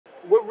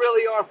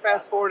are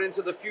fast forward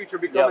into the future,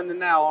 becoming the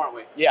now, aren't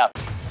we? Yeah.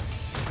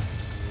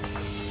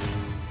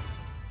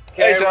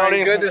 Cameron, hey,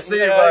 Tony. Good to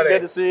see you, buddy.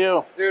 Good to see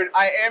you. Dude,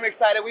 I am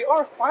excited. We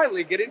are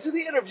finally getting to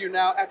the interview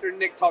now after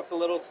Nick talks a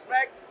little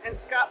smack and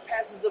Scott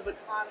passes the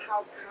baton.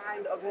 How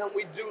kind of him.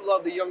 We do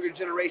love the younger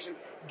generation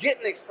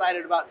getting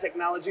excited about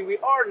technology. We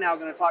are now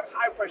going to talk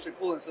high-pressure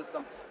coolant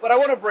system, but I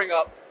want to bring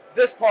up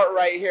this part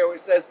right here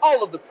which says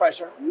all of the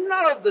pressure,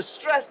 none of the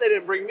stress. They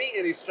didn't bring me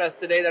any stress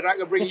today. They're not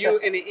going to bring you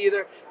any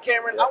either.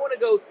 Cameron, I want to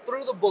go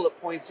through the bullet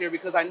points here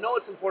because I know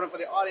it's important for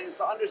the audience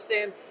to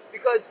understand,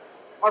 because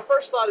our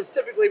first thought is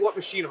typically, what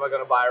machine am I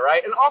going to buy,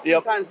 right? And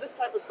oftentimes this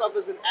type of stuff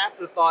is an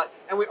afterthought,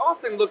 and we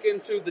often look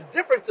into the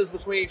differences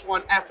between each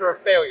one after a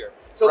failure.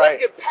 So let's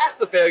get past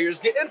the failures,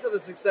 get into the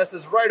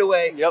successes right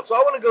away. So I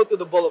want to go through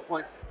the bullet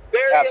points.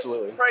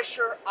 Various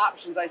pressure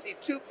options. I see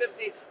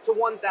 250 to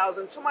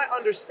 1,000. To my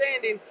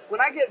understanding,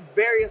 when I get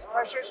various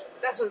pressures,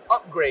 that's an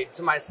upgrade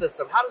to my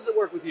system. How does it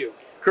work with you?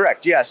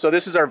 Correct, yeah. So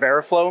this is our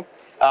VeriFlow.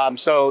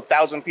 So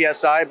 1,000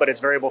 PSI, but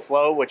it's variable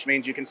flow, which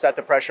means you can set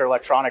the pressure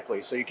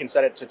electronically. So you can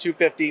set it to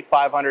 250,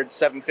 500,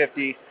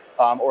 750,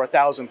 or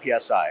 1,000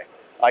 PSI.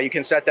 You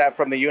can set that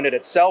from the unit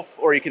itself,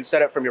 or you can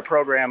set it from your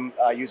program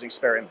using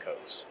spare M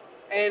codes.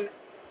 And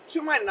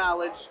to my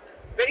knowledge,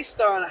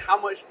 based on how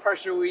much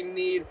pressure we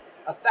need,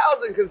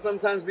 1,000 can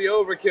sometimes be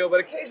overkill, but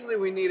occasionally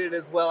we need it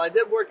as well. I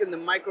did work in the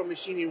micro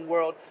machining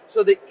world,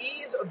 so the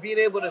ease of being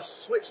able to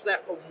switch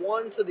that from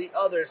one to the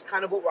other is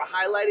kind of what we're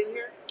highlighting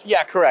here?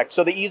 Yeah, correct.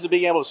 So the ease of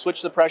being able to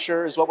switch the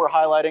pressure is what we're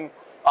highlighting,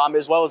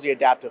 as well as the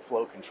adaptive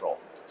flow control.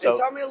 So, and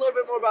tell me a little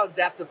bit more about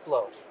adaptive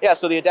flow. Yeah,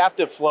 so the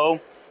adaptive flow,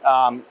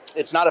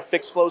 it's not a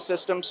fixed flow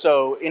system,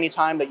 so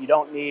anytime that you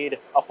don't need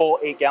a full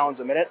 8 gallons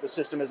a minute, the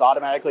system is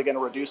automatically going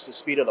to reduce the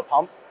speed of the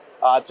pump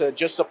to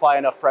just supply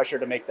enough pressure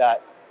to make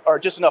that, or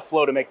just enough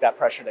flow to make that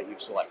pressure that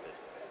you've selected.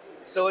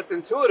 So it's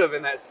intuitive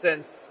in that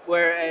sense,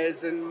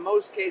 whereas in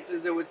most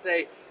cases it would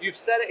say, you've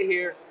set it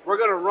here, we're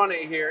going to run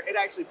it here. It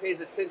actually pays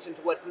attention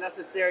to what's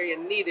necessary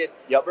and needed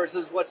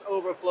versus what's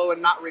overflow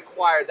and not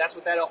required. That's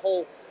what that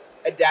whole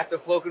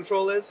adaptive flow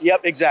control is?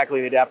 Yep,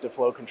 exactly, the adaptive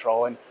flow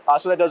control. And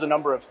so that does a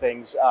number of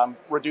things.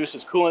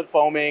 Reduces coolant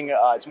foaming,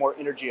 it's more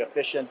energy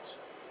efficient,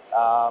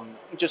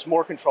 just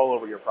more control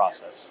over your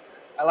process.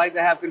 I like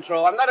to have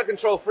control. I'm not a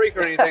control freak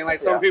or anything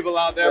like some people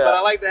out there, but I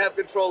like to have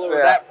control over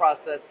that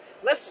process.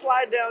 Let's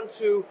slide down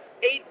to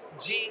 8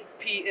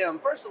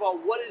 GPM. First of all,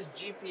 what is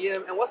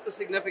GPM and what's the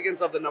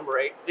significance of the number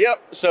 8?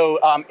 Yep, so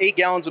 8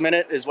 gallons a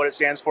minute is what it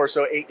stands for,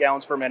 so 8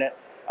 gallons per minute.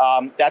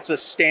 That's a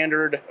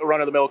standard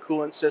run-of-the-mill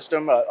coolant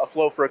system, a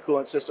flow for a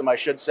coolant system, I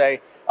should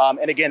say.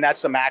 And again,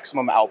 that's the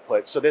maximum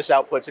output. So this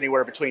outputs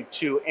anywhere between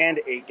 2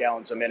 and 8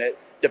 gallons a minute,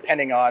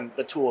 depending on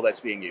the tool that's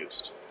being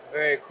used.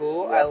 Very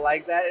cool. I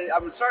like that.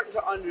 I'm starting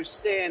to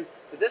understand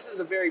that this is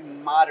a very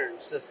modern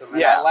system.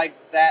 And I like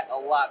that a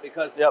lot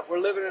because we're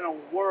living in a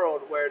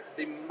world where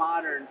the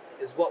modern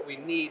is what we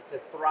need to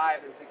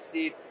thrive and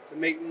succeed, to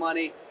make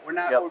money.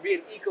 We're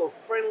being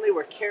eco-friendly.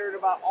 We're caring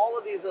about all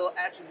of these little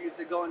attributes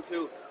that go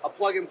into a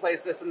plug-and-play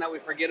system that we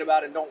forget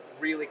about and don't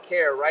really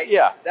care, right?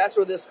 Yeah. That's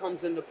where this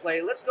comes into play.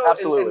 Let's go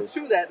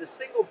into that, the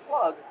single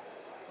plug.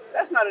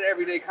 That's not an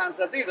everyday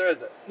concept either,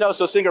 is it? No,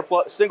 so single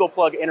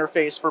plug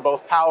interface for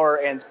both power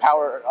and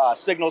power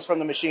signals from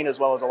the machine as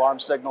well as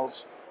alarm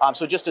signals.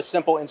 So just a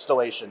simple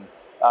installation,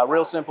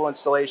 real simple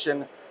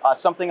installation.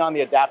 Something on the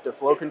adaptive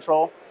flow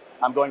control,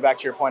 I'm going back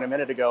to your point a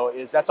minute ago,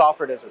 is that's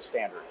offered as a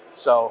standard.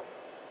 So,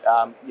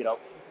 you know,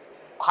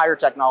 higher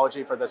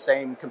technology for the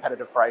same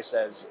competitive price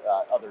as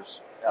others.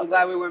 I'm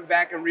glad we went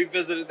back and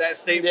revisited that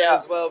statement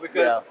as well,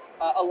 because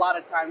a lot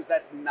of times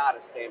that's not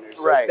a standard.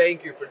 So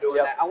thank you for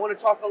doing that. I want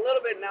to talk a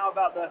little bit now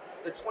about the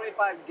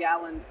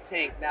 25-gallon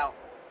tank. Now,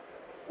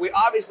 we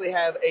obviously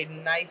have a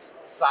nice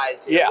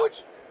size here,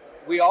 which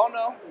we all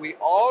know,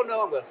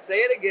 I'm going to say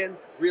it again,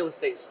 real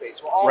estate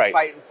space. We're all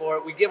fighting for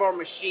it. We give our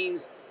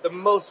machines the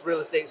most real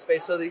estate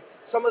space. So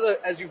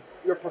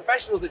you're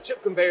professionals at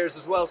chip conveyors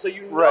as well, so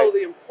you know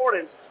the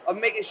importance of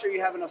making sure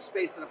you have enough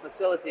space in a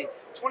facility.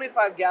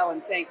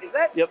 25-gallon tank, is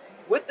that,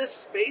 with this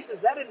space,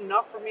 is that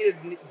enough for me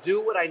to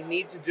do what I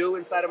need to do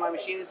inside of my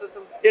machining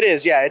system? It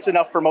is, yeah. It's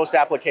enough for most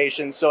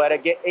applications. So at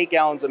 8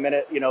 gallons a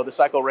minute, you know, the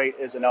cycle rate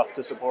is enough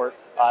to support,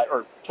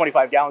 or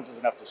 25 gallons is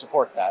enough to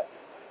support that.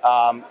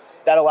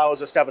 That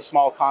allows us to have a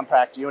small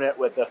compact unit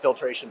with the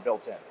filtration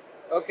built in.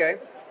 Okay.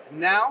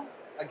 Now,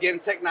 again,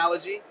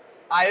 technology,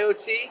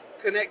 IoT,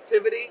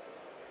 connectivity.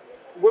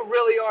 We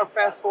really are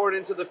fast forward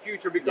into the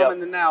future, becoming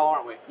the now,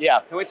 aren't we?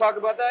 Yeah. Can we talk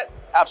about that?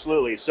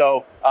 Absolutely.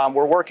 So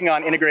we're working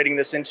on integrating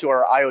this into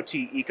our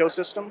IoT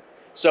ecosystem.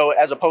 So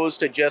as opposed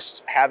to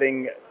just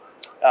having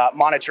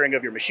monitoring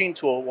of your machine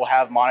tool, we'll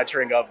have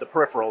monitoring of the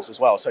peripherals as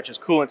well, such as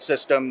coolant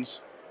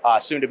systems,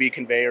 soon to be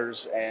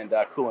conveyors, and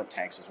coolant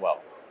tanks as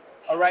well.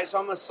 All right, so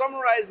I'm going to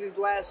summarize these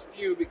last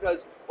few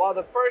because while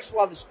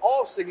this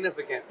all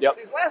significant,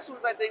 these last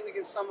ones I think we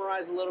can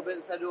summarize a little bit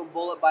instead of doing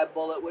bullet by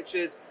bullet, which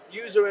is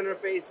user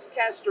interface,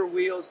 caster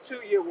wheels,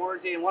 2-year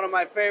warranty, and one of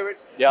my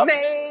favorites,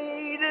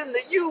 made in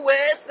the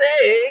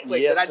USA.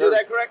 Wait, did I do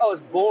that correct? Oh,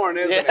 it's born,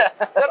 isn't it?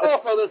 But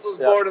also this was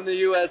born in the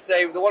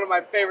USA, one of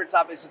my favorite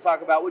topics to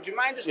talk about. Would you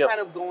mind just kind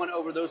of going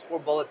over those 4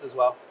 bullets as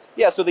well?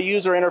 Yeah, so the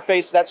user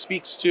interface, that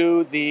speaks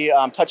to the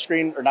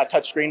touchscreen, or not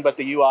touchscreen, but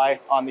the UI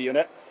on the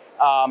unit.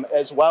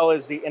 As well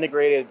as the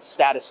integrated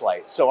status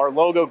light. So our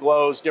logo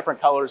glows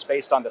different colors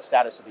based on the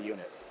status of the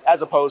unit,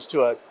 as opposed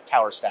to a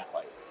tower stack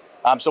light.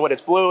 So when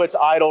it's blue, it's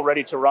idle,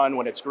 ready to run.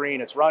 When it's green,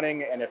 it's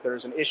running. And if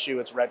there's an issue,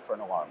 it's red for an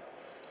alarm.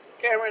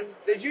 Cameron,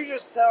 did you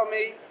just tell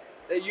me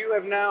that you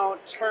have now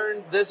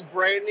turned this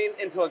branding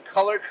into a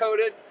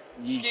color-coded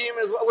scheme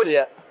as well? Which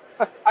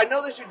I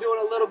know that you're doing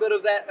a little bit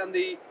of that on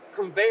the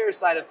conveyor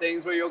side of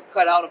things where you'll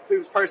cut out a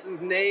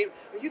person's name.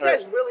 But you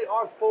guys really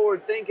are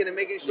forward thinking and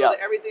making sure that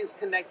everything's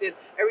connected,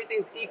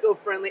 everything's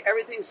eco-friendly,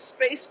 everything's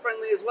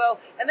space-friendly as well,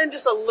 and then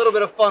just a little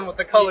bit of fun with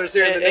the colors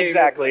here in the name.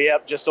 Exactly,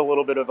 just a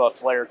little bit of a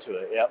flair to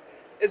it,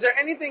 Is there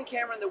anything,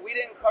 Cameron, that we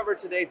didn't cover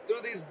today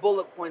through these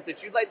bullet points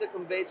that you'd like to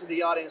convey to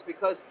the audience?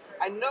 Because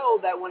I know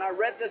that when I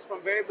read this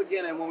from very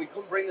beginning, when we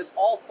bring this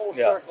all full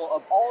circle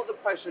of all the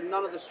pressure,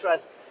 none of the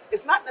stress,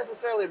 it's not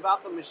necessarily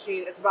about the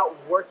machine. It's about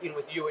working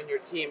with you and your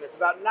team. It's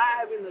about not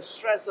having the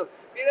stress of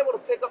being able to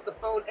pick up the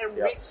phone and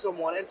reach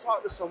someone and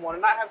talk to someone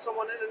and not have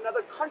someone in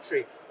another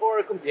country or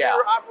a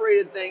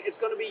computer-operated thing. It's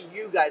going to be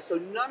you guys. So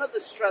none of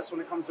the stress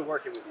when it comes to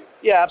working with you.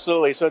 Yeah,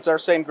 absolutely. So it's our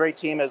same great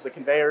team as the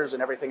conveyors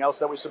and everything else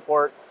that we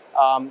support.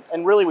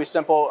 And really we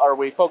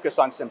focus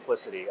on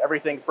simplicity.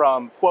 Everything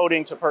from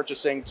quoting to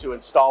purchasing to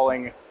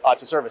installing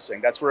to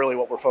servicing. That's really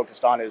what we're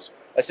focused on, is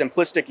a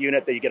simplistic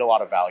unit that you get a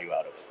lot of value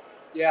out of.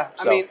 Yeah,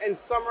 I mean, in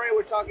summary,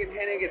 we're talking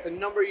Hennig. It's a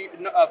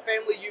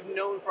family you've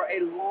known for a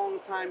long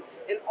time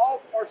in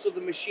all parts of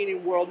the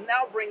machining world.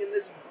 Now bringing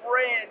this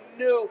brand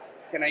new,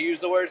 can I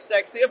use the word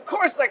sexy? Of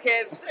course I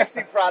can,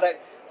 sexy product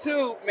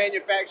to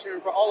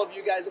manufacturing for all of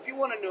you guys. If you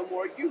want to know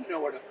more, you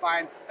know where to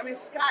find. I mean,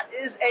 Scott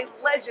is a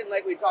legend,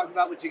 like we talked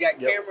about, but you got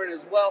Cameron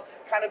as well,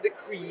 kind of the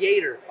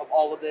creator of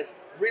all of this.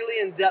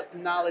 Really in-depth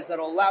knowledge that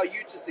will allow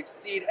you to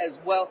succeed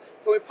as well.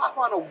 Can we pop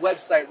on a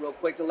website real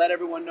quick to let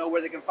everyone know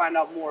where they can find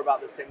out more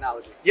about this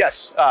technology?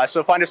 Yes,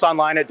 so find us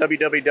online at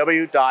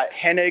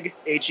www.hennig,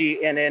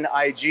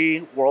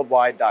 Hennig,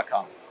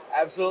 worldwide.com.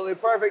 Absolutely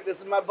perfect.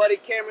 This is my buddy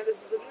Cameron.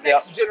 This is the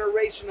next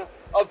generation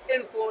of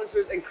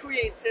influencers and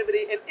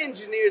creativity and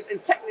engineers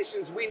and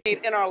technicians we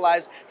need in our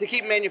lives to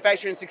keep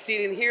manufacturing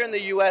succeeding here in the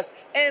U.S.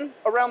 and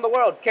around the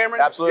world.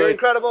 Cameron, you're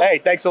incredible. Hey,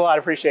 thanks a lot. I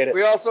appreciate it.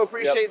 We also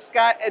appreciate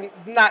Scott and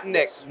not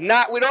Nick.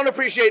 We don't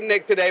appreciate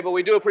Nick today, but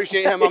we do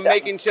appreciate him on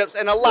making chips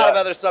and a lot of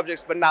other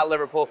subjects, but not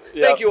Liverpool.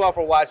 Thank you all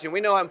for watching. We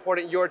know how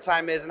important your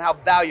time is and how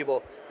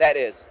valuable that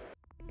is.